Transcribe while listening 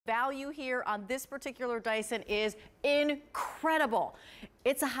value here on this particular Dyson is incredible.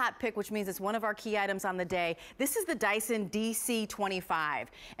 It's a hot pick, which means it's one of our key items on the day. This is the Dyson DC25.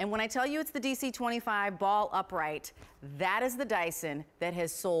 And when I tell you it's the DC25 ball upright, that is the Dyson that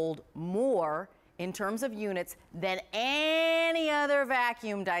has sold more in terms of units than any other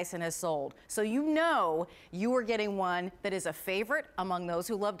vacuum Dyson has sold. So you know you are getting one that is a favorite among those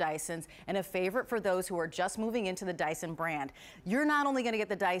who love Dysons and a favorite for those who are just moving into the Dyson brand. You're not only gonna get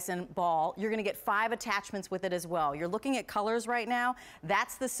the Dyson ball, you're gonna get 5 attachments with it as well. You're looking at colors right now.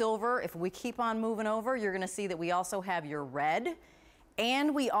 That's the silver. If we keep on moving over, you're gonna see that we also have your red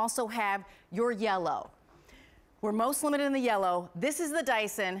and we also have your yellow. We're most limited in the yellow. This is the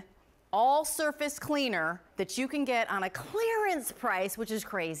Dyson all surface cleaner that you can get on a clearance price, which is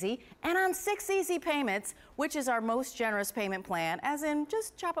crazy, and on 6 easy payments, which is our most generous payment plan, as in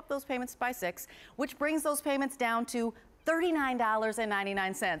just chop up those payments by 6, which brings those payments down to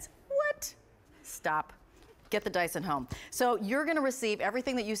 $39.99. What? Stop. Get the Dyson home. So you're gonna receive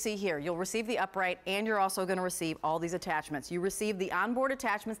everything that you see here. You'll receive the upright and you're also gonna receive all these attachments. You receive the onboard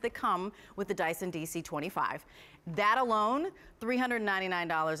attachments that come with the Dyson DC25. That alone,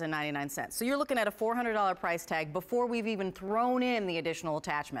 $399.99. So you're looking at a $400 price tag before we've even thrown in the additional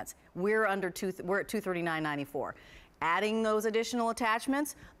attachments. We're at $239.94. Adding those additional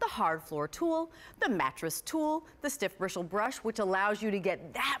attachments, the hard floor tool, the mattress tool, the stiff bristle brush, which allows you to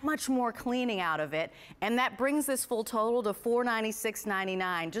get that much more cleaning out of it. And that brings this full total to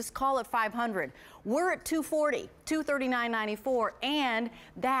 $496.99. Just call it $500. We're at $240, $239.94, and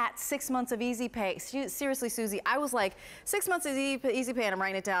that 6 months of easy pay. Seriously, Susie, I was like, 6 months of easy pay, and I'm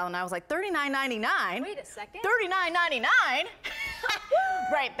writing it down, and I was like, $39.99? Wait a second. $39.99?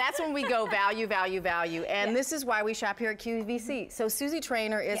 Right, that's when we go value, value, value. And this is why we shop here at QVC. So Susie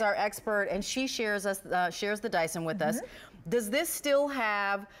Traynor is our expert, and she shares the Dyson with us. Does this still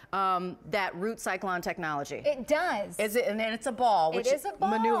have that root cyclone technology? It does. Is it? And then it's a ball, which is a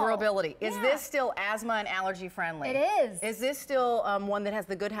ball. Maneuverability. Is this still asthma and allergy friendly? It is. Is this still one that has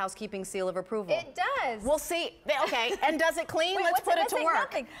the Good Housekeeping seal of approval? It does. We'll see. Okay. And does it clean? Wait, Let's put it to work.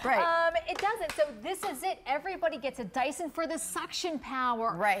 Nothing. Right. It doesn't. So this is it. Everybody gets a Dyson for the suction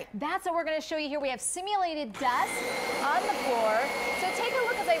power. Right. That's what we're going to show you here. We have simulated dust on the floor. So take a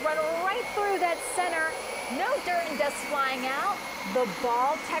look as I run right through that center. No dirt and dust flying out. The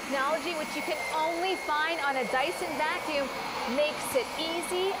ball technology, which you can only find on a Dyson vacuum, makes it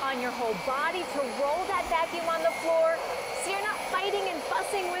easy on your whole body to roll that vacuum on the floor so you're not fighting and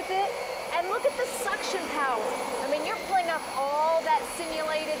fussing with it. And look at the suction power. I mean, you're pulling up all that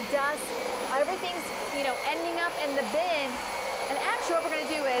simulated dust. Everything's, you know, ending up in the bin. And actually what we're going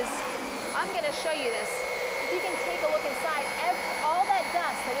to do is, I'm going to show you this. If you can take a look inside, all that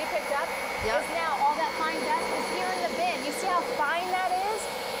dust that we picked up is now, all that fine dust is here in the bin. You see how fine that is?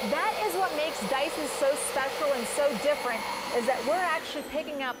 That is what makes Dyson so special and so different, is that we're actually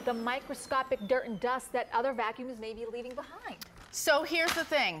picking up the microscopic dirt and dust that other vacuums may be leaving behind. So here's the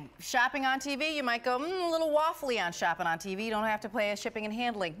thing, shopping on TV, you might go, a little waffly on shopping on TV. You don't have to pay a shipping and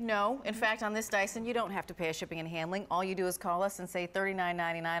handling. No, in fact, on this Dyson, you don't have to pay a shipping and handling. All you do is call us and say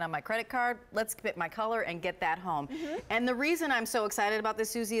 $39.99 on my credit card. Let's pick my color and get that home. And the reason I'm so excited about this,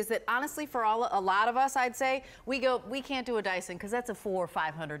 Susie, is that honestly, for a lot of us, I'd say, we can't do a Dyson because that's a $400 or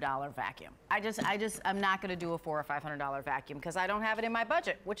 $500 vacuum. I'm not gonna do a $400 or $500 vacuum because I don't have it in my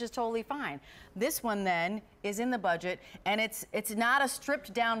budget, which is totally fine. This one then is in the budget, and it's not a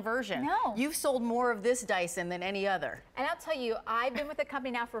stripped down version. No. You've sold more of this Dyson than any other. And I'll tell you, I've been with the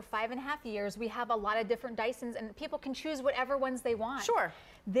company now for 5.5 years. We have a lot of different Dysons, and people can choose whatever ones they want. Sure.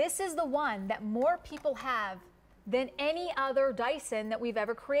 This is the one that more people have than any other Dyson that we've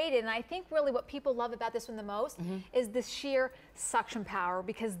ever created. And I think really what people love about this one the most is the sheer suction power,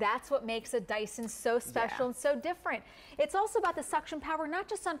 because that's what makes a Dyson so special and so different. It's also about the suction power, not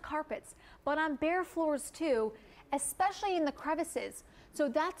just on carpets, but on bare floors too, especially in the crevices. So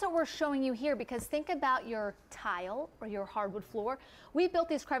that's what we're showing you here, because think about your tile or your hardwood floor. We built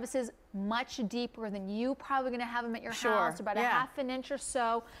these crevices much deeper than you probably gonna have them at your house, about a ½ an inch or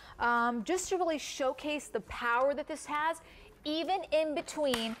so, just to really showcase the power that this has, even in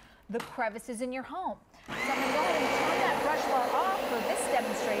between the crevices in your home. So I'm gonna go ahead and turn that brush bar off for this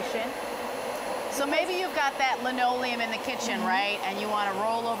demonstration. So maybe you've got that linoleum in the kitchen, right? And you want to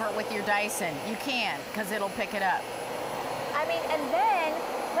roll over it with your Dyson. You can, because it'll pick it up. I mean, and then,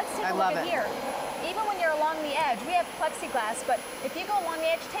 let's take a look at here. Even when you're along the edge, we have plexiglass, but if you go along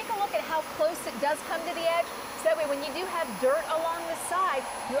the edge, take a look at how close it does come to the edge. So that way, when you do have dirt along the side,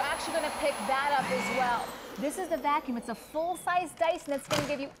 you're actually going to pick that up as well. This is the vacuum. It's a full-size Dyson that's going to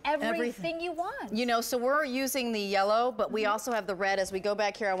give you everything you want. You know, so we're using the yellow, but we also have the red. As we go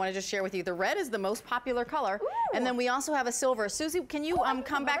back here, I want to just share with you, the red is the most popular color. Ooh. And then we also have a silver. Susie, can you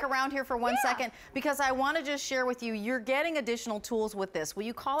come back around here for one second? Because I want to just share with you, you're getting additional tools with this. Will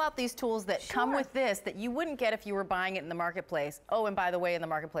you call out these tools that come with this that you wouldn't get if you were buying it in the marketplace? Oh, and by the way, in the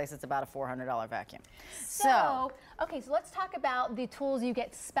marketplace, it's about a $400 vacuum. So, okay, so let's talk about the tools you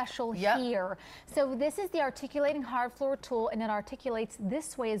get special here. So this is the articulating hard floor tool, and it articulates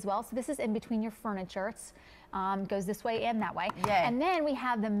this way as well. So this is in between your furniture. It's goes this way and that way. And then we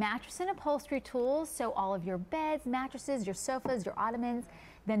have the mattress and upholstery tools. So all of your beds, mattresses, your sofas, your ottomans.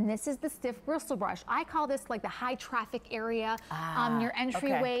 Then this is the stiff bristle brush. I call this like the high traffic area, your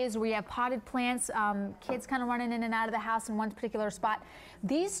entryways where you have potted plants, kids kind of running in and out of the house in one particular spot.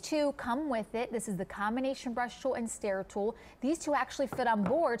 These two come with it. This is the combination brush tool and stair tool. These two actually fit on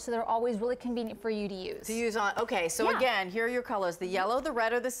board, so they're always really convenient for you to use. Okay, so again, here are your colors, the yellow, the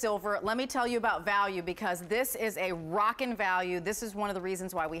red, or the silver. Let me tell you about value, because this is a rockin' value. This is one of the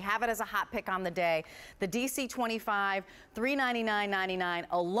reasons why we have it as a hot pick on the day. The DC25, $399.99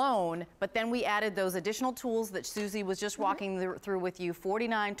 alone, but then we added those additional tools that Susie was just walking through with you,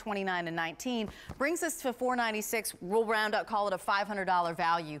 $49, $29, and $19, brings us to $496. We'll round up, call it a $500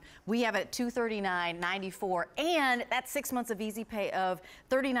 value. We have it at $239.94, and that's 6 months of easy pay of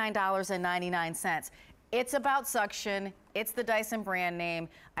 $39.99. It's about suction. It's the Dyson brand name.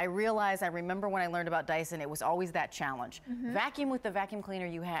 I remember when I learned about Dyson, it was always that challenge. Vacuum with the vacuum cleaner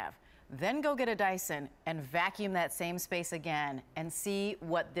you have. Then go get a Dyson and vacuum that same space again and see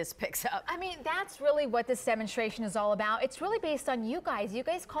what this picks up. I mean, that's really what this demonstration is all about. It's really based on you guys. You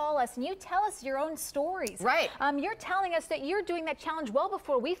guys call us and you tell us your own stories. Right. You're telling us that you're doing that challenge well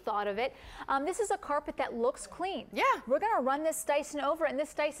before we thought of it. This is a carpet that looks clean. Yeah. We're gonna run this Dyson over, and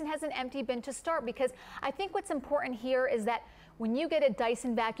this Dyson has an empty bin to start, because I think what's important here is that when you get a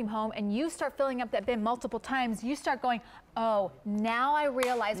Dyson vacuum home and you start filling up that bin multiple times, you start going, oh, now I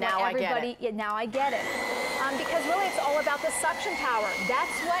realize now I get it. Because really it's all about the suction power.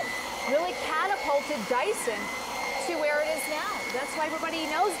 That's what really catapulted Dyson to where it is now. That's why everybody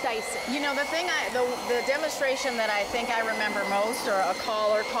knows Dyson. You know, the demonstration that I think I remember most, or a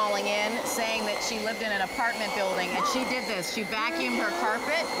caller calling in saying that she lived in an apartment building and she did this. She vacuumed her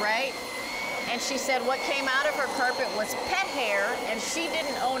carpet, right? And she said what came out of her carpet was pet hair, and she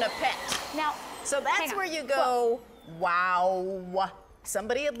didn't own a pet. Now, so that's where you go, wow,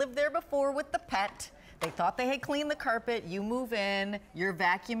 somebody had lived there before with the pet. They thought they had cleaned the carpet. You move in, you're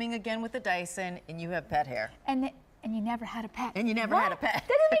vacuuming again with the Dyson, and you have pet hair. And you never had a pet. And you never had a pet. That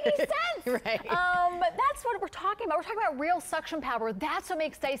doesn't make any sense. Right. But that's what we're talking about. We're talking about real suction power. That's what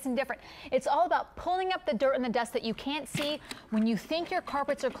makes Dyson different. It's all about pulling up the dirt and the dust that you can't see when you think your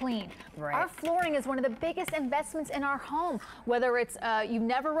carpets are clean. Right. Our flooring is one of the biggest investments in our home. Whether it's you've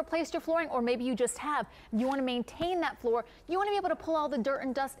never replaced your flooring, or maybe you just have. You want to maintain that floor. You want to be able to pull all the dirt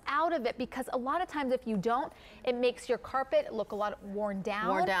and dust out of it, because a lot of times if you don't, it makes your carpet look a lot worn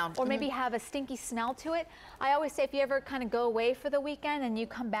down. Or maybe have a stinky smell to it. I always say, if you ever kind of go away for the weekend and you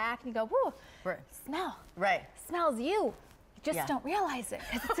come back and you go, whoa, smell. Right. Smells you. You just don't realize it,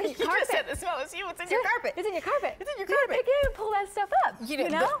 because it's in your You carpet. just said the smell is you. It's in your carpet. It's in your carpet. It's in your carpet. You can't pull that stuff up. You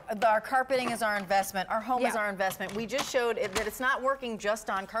know? Our carpeting is our investment. Our home is our investment. We just showed that it's not working just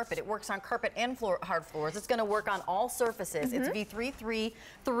on carpet. It works on carpet and hard floors. It's going to work on all surfaces. It's V333,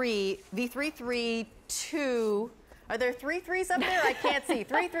 V332. Are there 3 3s up there? I can't see.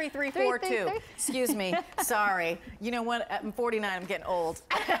 33342. Excuse me. Sorry. You know what? I'm 49. I'm getting old.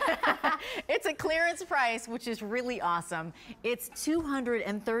 It's a clearance price, which is really awesome. It's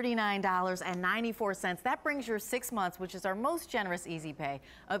 $239.94. That brings your 6 months, which is our most generous Easy Pay,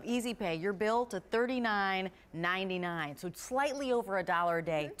 your bill to $39.99. So it's slightly over $1 a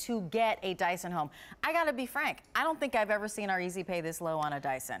day to get a Dyson home. I got to be frank. I don't think I've ever seen our Easy Pay this low on a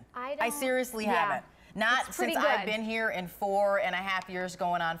Dyson. I seriously haven't. Not since I've been here in 4.5 years,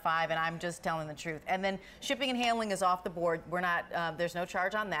 going on 5, and I'm just telling the truth. And then shipping and handling is off the board. We're not, there's no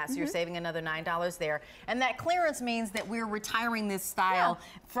charge on that, so you're saving another $9 there. And that clearance means that we're retiring this style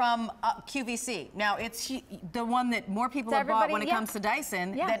from QVC. Now, it's the one that more people have bought when it comes to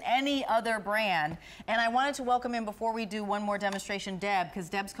Dyson than any other brand. And I wanted to welcome in, before we do one more demonstration, Deb, because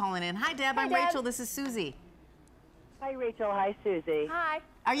Deb's calling in. Hi, Deb. I'm Rachel. This is Susie. Hi, Rachel. Hi, Susie. Hi.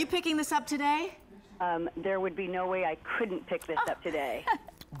 Are you picking this up today? There would be no way I couldn't pick this up today.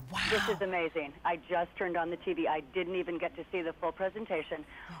 Wow. This is amazing. I just turned on the TV. I didn't even get to see the full presentation.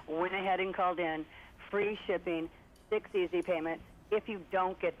 Went ahead and called in. Free shipping, 6 easy payments. If you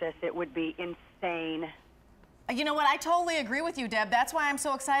don't get this, it would be insane. You know what? I totally agree with you, Deb. That's why I'm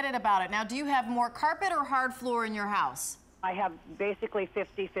so excited about it. Now, do you have more carpet or hard floor in your house? I have basically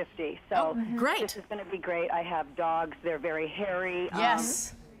 50-50. So great. This is going to be great. I have dogs. They're very hairy.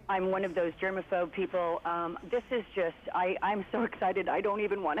 Yes. I'm one of those germaphobe people. This is just, I'm so excited. I don't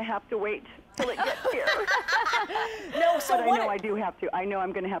even want to have to wait till it gets here. No, so but what? I know I do have to. I know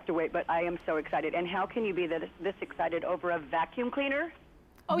I'm going to have to wait, but I am so excited. And how can you be this excited over a vacuum cleaner?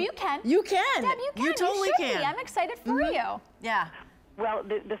 Oh, you can. You can. Deb, you can. You totally should can. Be. I'm excited for you. Yeah. Well,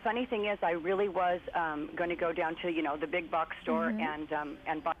 the funny thing is, I really was going to go down to the big box store and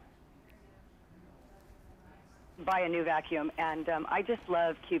buy a new vacuum, and I just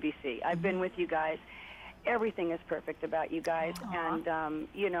love QVC. I've been with you guys. Everything is perfect about you guys, and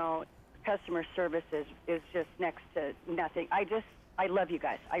customer service is just next to nothing. I love you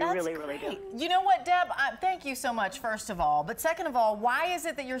guys. I really do. You know what, Deb? Thank you so much, first of all. But second of all, why is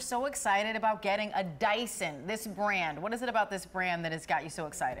it that you're so excited about getting a Dyson, this brand? What is it about this brand that has got you so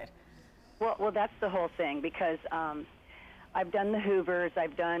excited? Well, that's the whole thing, because I've done the Hoovers,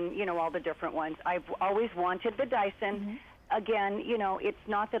 I've done, all the different ones. I've always wanted the Dyson. Again, it's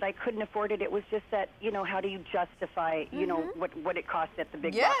not that I couldn't afford it. It was just that, how do you justify, what it costs at the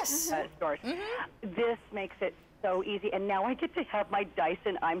big box stores? This makes it so easy, and now I get to have my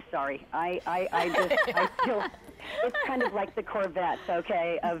Dyson. I'm sorry, I feel it's kind of like the Corvette,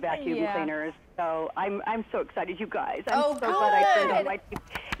 okay, of vacuum cleaners. So I'm so excited, you guys. I'm so glad I turned on my TV.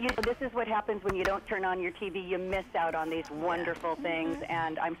 This is what happens when you don't turn on your TV. You miss out on these wonderful things,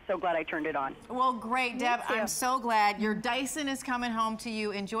 and I'm so glad I turned it on. Well, great, Deb. I'm so glad. Your Dyson is coming home to you.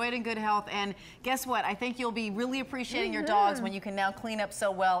 Enjoy it in good health, and guess what? I think you'll be really appreciating your dogs when you can now clean up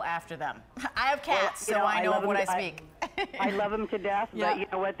so well after them. I have cats, so I know of what I speak. I love them to death, but you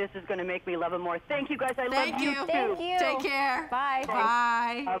know what? This is going to make me love them more. Thank you, guys. I love you too. Thank you. Take care. Bye.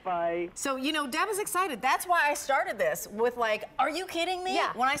 Bye. Bye-bye. So, Deb is excited. That's why I started this with are you kidding me?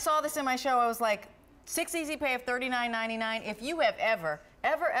 Yeah. When I saw this in my show, I was like, 6 easy pay of $39.99. If you have ever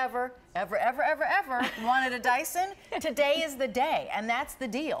wanted a Dyson, today is the day, and that's the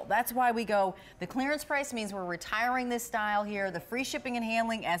deal. That's why we go, the clearance price means we're retiring this style here, the free shipping and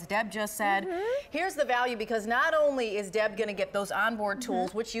handling, as Deb just said. Here's the value, because not only is Deb gonna get those onboard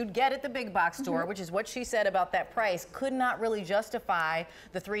tools, which you'd get at the big box store, which is what she said about that price, could not really justify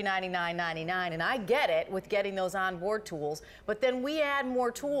the $399.99, and I get it with getting those onboard tools, but then we add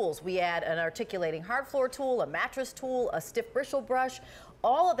more tools. We add an articulating hard floor tool, a mattress tool, a stiff bristle brush.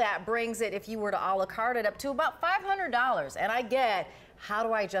 All of that brings it, if you were to a la carte it, up to about $500. And I get, how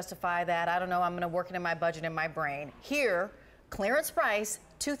do I justify that? I don't know, I'm gonna work it in my budget in my brain. Here, clearance price,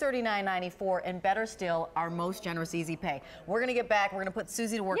 $239.94, and better still, our most generous easy pay. We're gonna get back, we're gonna put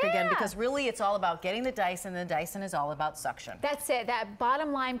Susie to work again, because really it's all about getting the Dyson, and the Dyson is all about suction. That's it, that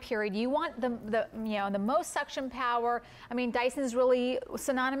bottom line period. You want the most suction power. I mean, Dyson's really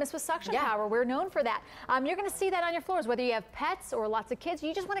synonymous with suction power. We're known for that. You're gonna see that on your floors, whether you have pets or lots of kids,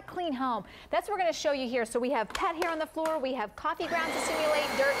 you just want a clean home. That's what we're gonna show you here. So we have pet hair on the floor, we have coffee grounds to simulate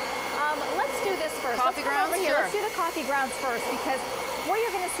dirt. Let's do this first. Coffee grounds? Sure. Let's do the coffee grounds first, because what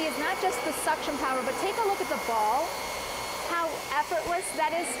you're going to see is not just the suction power, but take a look at the ball, how effortless that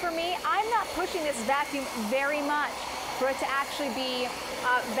is for me. I'm not pushing this vacuum very much for it to actually be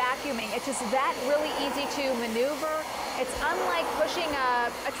vacuuming. It's just that really easy to maneuver. It's unlike pushing a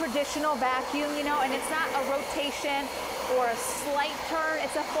traditional vacuum, and it's not a rotation or a slight turn.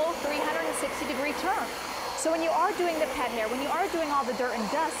 It's a full 360-degree turn. So when you are doing the pet hair, when you are doing all the dirt and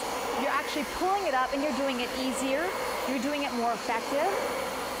dust, you're actually pulling it up and you're doing it easier. You're doing it more effective.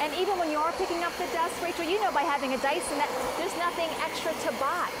 And even when you are picking up the dust, Rachel, by having a Dyson, that there's nothing extra to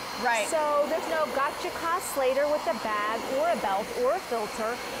buy. Right. So there's no gotcha costs later with a bag or a belt or a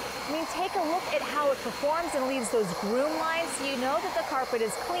filter. I mean, take a look at how it performs and leaves those groom lines so you know that the carpet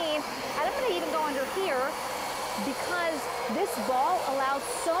is clean. And I'm going to even go under here, because this ball allows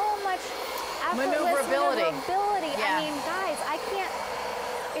so much maneuverability. Yeah. I mean, guys, I can't.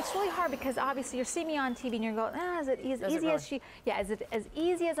 It's really hard, because obviously you're seeing me on TV and you're going, is it as easy as she? Yeah, is it as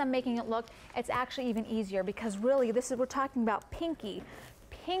easy as I'm making it look? It's actually even easier, because really we're talking about pinky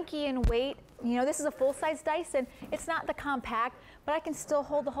in weight. This is a full-size Dyson. It's not the compact, but I can still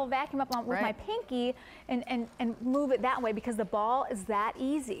hold the whole vacuum up with my pinky and move it that way, because the ball is that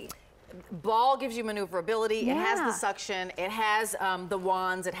easy. ball gives you maneuverability. Yeah. It has the suction. It has the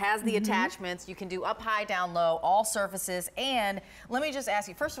wands. It has the attachments. You can do up, high, down, low, all surfaces. And let me just ask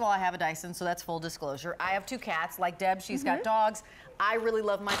you, first of all, I have a Dyson, so that's full disclosure. I have 2 cats. Like Deb, she's got dogs. I really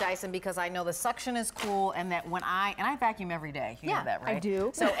love my Dyson because I know the suction is cool, and that when I vacuum every day. You know that, right? I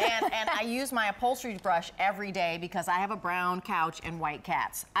do. So and I use my upholstery brush every day because I have a brown couch and white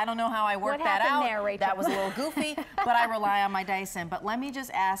cats. I don't know how I worked that out. There, Rachel? That was a little goofy, but I rely on my Dyson. But let me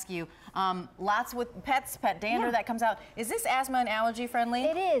just ask you, lots with pet dander that comes out. Is this asthma and allergy friendly?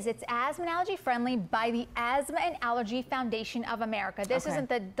 It is. It's asthma and allergy friendly by the Asthma and Allergy Foundation of America. This isn't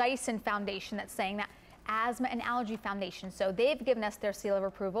the Dyson Foundation that's saying that. Asthma and Allergy Foundation. So they've given us their seal of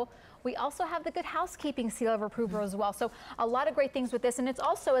approval. We also have the Good Housekeeping seal of approval as well. So a lot of great things with this. And it's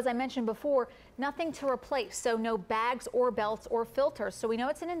also, as I mentioned before, nothing to replace. So no bags or belts or filters. So we know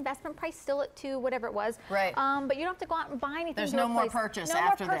it's an investment price still at $2, whatever it was. Right. But you don't have to go out and buy anything. There's no more purchase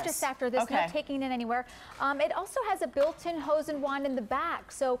after this. No more purchase after this. No taking it anywhere. It also has a built-in hose and wand in the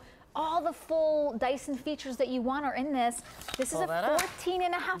back. So all the full Dyson features that you want are in this. This is a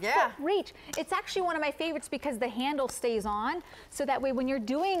 14.5 foot reach. It's actually one of my favorites because the handle stays on. So that way when you're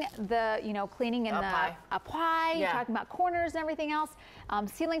doing the, cleaning in up high, you're talking about corners and everything else,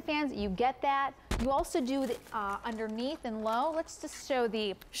 ceiling fans, you get that. You also do the underneath and low. Let's just show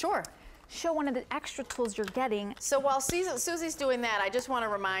the... show one of the extra tools you're getting. So while Susie's doing that, I just want to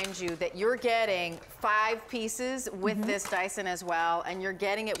remind you that you're getting 5 pieces with this Dyson as well, and you're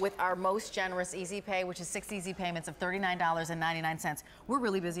getting it with our most generous Easy Pay, which is 6 easy payments of $39.99. We're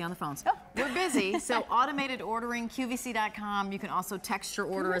really busy on the phones. We're busy, so automated ordering, QVC.com. You can also text your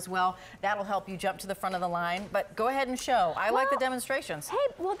order as well. That'll help you jump to the front of the line, but go ahead and show. I like the demonstrations. Hey,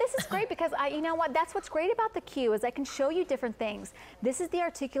 well, this is great because you know what? That's what's great about the Q is I can show you different things. This is the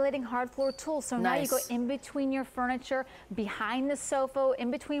articulating hard floor tool. So now you go in between your furniture, behind the sofa, in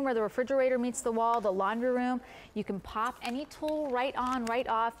between where the refrigerator meets the wall, the laundry room. You can pop any tool right on, right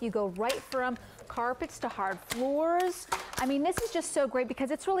off. You go right from carpets to hard floors. I mean, this is just so great because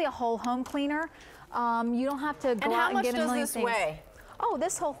it's really a whole home cleaner. You don't have to go out and get a million things. And how much does this weigh? Oh,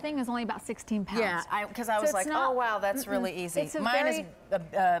 this whole thing is only about 16 pounds. Yeah, because I was like, oh wow, that's really easy. Mine is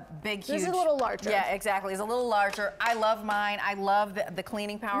big, huge. This is a little larger. Yeah, exactly. It's a little larger. I love mine. I love the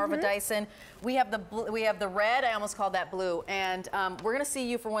cleaning power of a Dyson. We have the red. I almost called that blue. And we're gonna see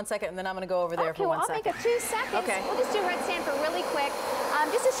you for 1 second, and then I'm gonna go over there for 1 second. Okay, well, I'll make it 2 seconds. Okay. We'll just do red sand for really quick,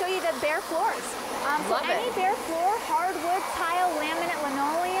 just to show you the bare floors. So any bare floor, hardwood, tile, laminate,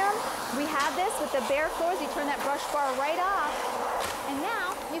 linoleum, we have this with the bare floors. You turn that brush bar right off. And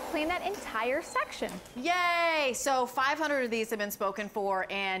now you clean that entire section. Yay! So 500 of these have been spoken for,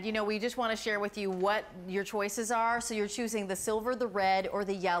 and we just want to share with you what your choices are. So you're choosing the silver, the red, or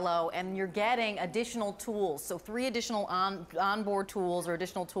the yellow, and you're getting additional tools. So 3 additional onboard tools or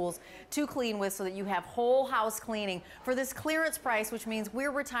additional tools to clean with so that you have whole house cleaning for this clearance price, which means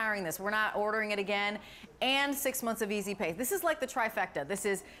we're retiring this. We're not ordering it again. And 6 months of easy pay. This is like the trifecta. This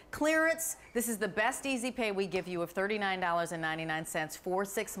is clearance. This is the best easy pay we give you of $39.99 for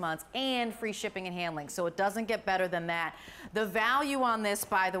 6 months and free shipping and handling. So it doesn't get better than that. The value on this,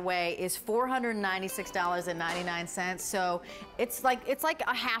 by the way, is $496.99. So it's like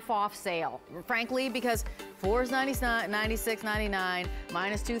a half off sale, frankly, because $4 is $96.99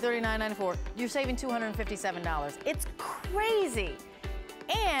 minus $239.94. You're saving $257. It's crazy.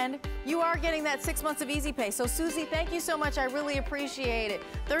 And you are getting that 6 months of easy pay. So Susie, thank you so much. I really appreciate it.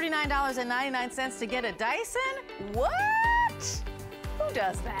 $39.99 to get a Dyson? What? Who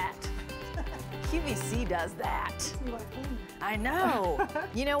does that? QVC does that. I know.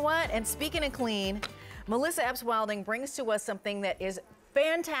 You know what? And speaking of clean, Melissa Epps Wilding brings to us something that is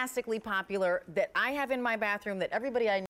fantastically popular that I have in my bathroom that everybody I know